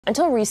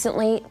Until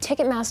recently,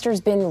 Ticketmaster's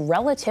been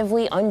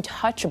relatively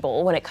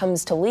untouchable when it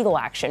comes to legal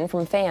action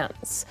from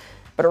fans.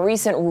 But a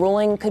recent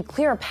ruling could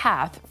clear a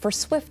path for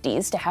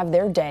Swifties to have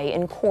their day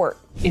in court.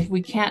 If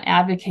we can't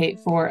advocate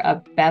for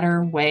a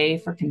better way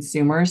for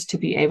consumers to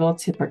be able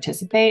to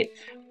participate,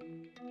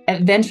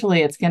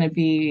 eventually it's going to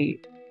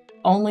be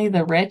only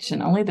the rich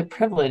and only the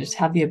privileged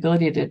have the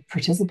ability to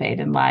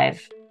participate in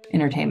live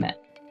entertainment.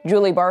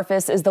 Julie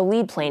Barfus is the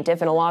lead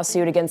plaintiff in a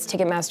lawsuit against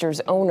Ticketmaster's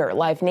owner,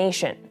 Live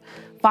Nation.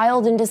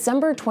 Filed in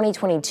December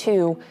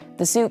 2022,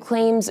 the suit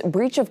claims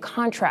breach of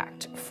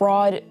contract,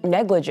 fraud,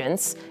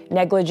 negligence,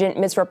 negligent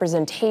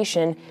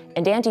misrepresentation,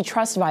 and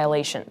antitrust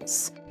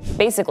violations.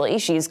 Basically,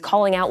 she's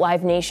calling out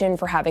Live Nation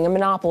for having a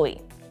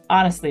monopoly.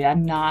 Honestly, I've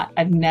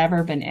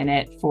never been in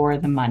it for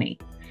the money.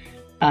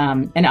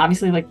 And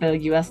obviously, like, the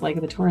US leg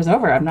of the tour is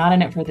over. I'm not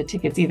in it for the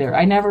tickets either.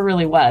 I never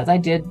really was.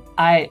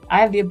 I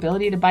have the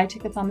ability to buy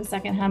tickets on the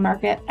secondhand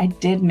market. I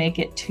did make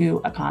it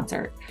to a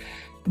concert,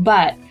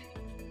 but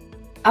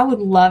I would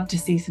love to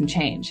see some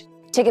change.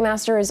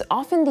 Ticketmaster is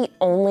often the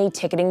only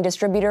ticketing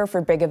distributor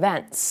for big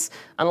events,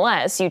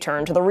 unless you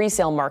turn to the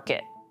resale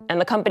market. And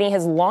the company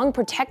has long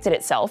protected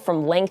itself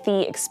from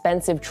lengthy,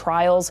 expensive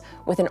trials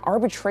with an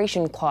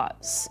arbitration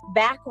clause.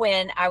 Back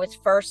when I was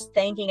first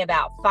thinking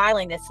about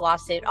filing this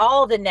lawsuit,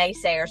 all the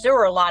naysayers, there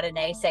were a lot of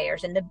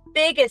naysayers, and the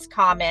biggest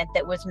comment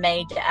that was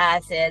made to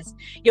us is,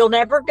 you'll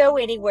never go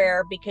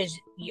anywhere because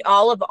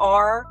all of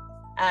our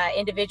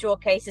individual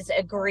cases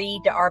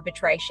agreed to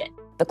arbitration.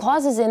 The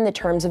clause is in the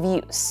terms of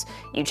use.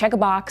 You check a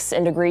box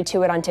and agree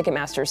to it on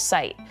Ticketmaster's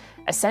site,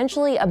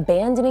 essentially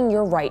abandoning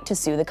your right to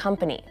sue the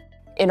company.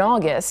 In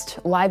August,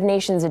 Live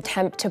Nation's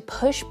attempt to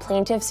push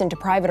plaintiffs into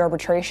private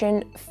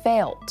arbitration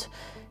failed.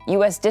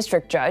 U.S.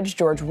 District Judge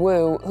George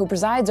Wu, who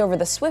presides over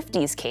the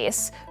Swifties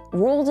case,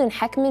 ruled in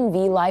Heckman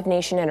v. Live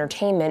Nation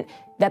Entertainment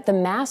that the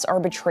mass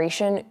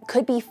arbitration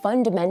could be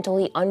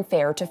fundamentally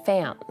unfair to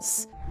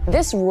fans.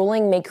 This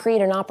ruling may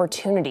create an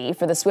opportunity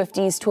for the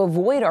Swifties to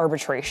avoid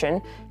arbitration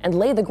and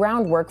lay the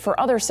groundwork for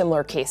other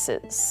similar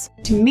cases.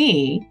 To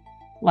me,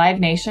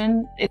 Live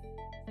Nation,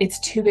 it's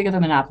too big of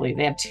a monopoly.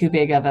 They have too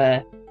big of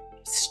a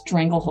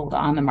stranglehold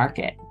on the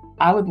market.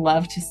 I would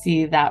love to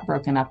see that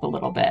broken up a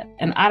little bit.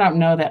 And I don't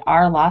know that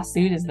our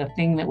lawsuit is the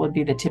thing that would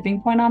be the tipping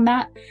point on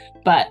that,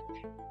 but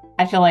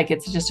I feel like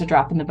it's just a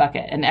drop in the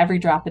bucket, and every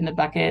drop in the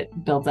bucket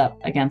builds up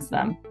against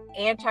them.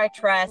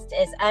 Antitrust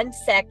is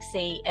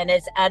unsexy and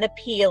is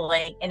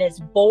unappealing and as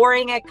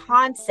boring a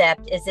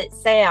concept as it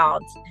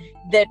sounds.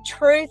 The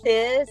truth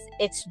is,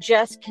 it's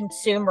just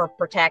consumer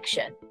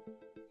protection.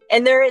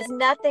 And there is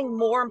nothing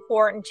more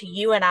important to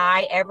you and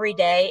I every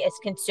day as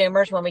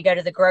consumers when we go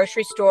to the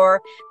grocery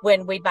store,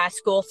 when we buy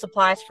school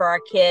supplies for our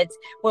kids,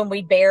 when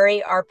we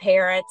bury our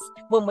parents,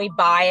 when we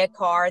buy a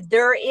car.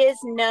 There is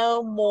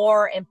no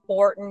more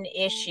important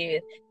issue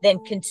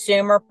than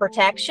consumer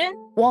protection.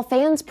 While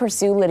fans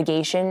pursue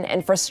litigation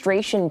and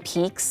frustration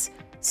peaks,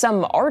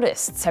 some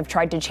artists have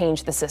tried to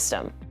change the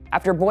system.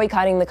 After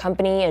boycotting the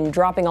company and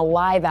dropping a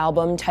live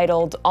album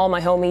titled All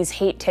My Homies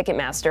Hate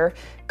Ticketmaster,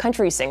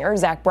 country singer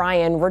Zach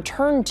Bryan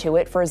returned to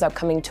it for his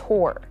upcoming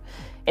tour.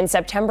 In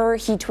September,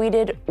 he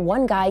tweeted,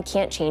 "One guy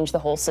can't change the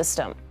whole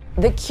system."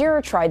 The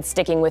Cure tried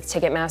sticking with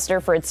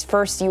Ticketmaster for its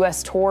first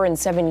US tour in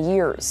 7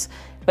 years,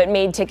 but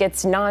made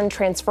tickets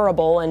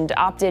non-transferable and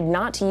opted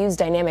not to use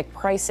dynamic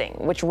pricing,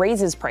 which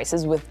raises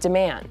prices with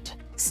demand.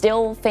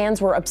 Still,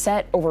 fans were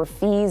upset over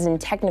fees and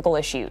technical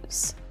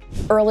issues.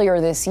 Earlier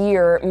this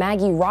year,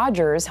 Maggie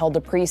Rogers held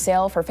a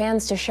pre-sale for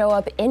fans to show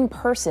up in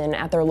person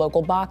at their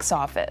local box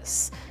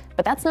office.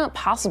 But that's not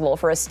possible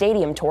for a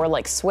stadium tour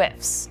like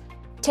Swift's.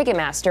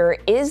 Ticketmaster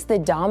is the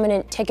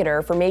dominant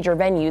ticketer for major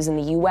venues in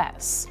the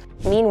US.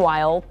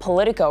 Meanwhile,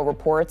 Politico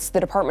reports the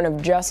Department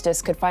of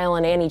Justice could file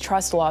an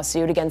antitrust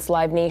lawsuit against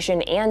Live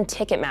Nation and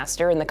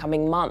Ticketmaster in the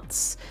coming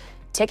months.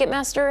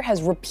 Ticketmaster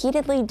has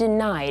repeatedly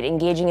denied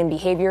engaging in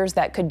behaviors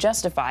that could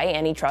justify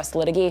antitrust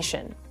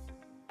litigation.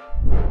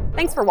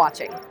 Thanks for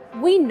watching.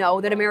 We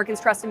know that Americans'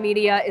 trust in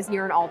media is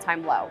near an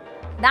all-time low.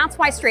 That's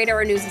why Straight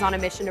Arrow News is on a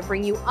mission to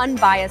bring you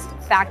unbiased,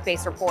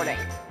 fact-based reporting.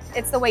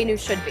 It's the way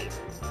news should be.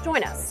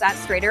 Join us at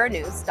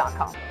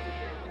straightarrownews.com.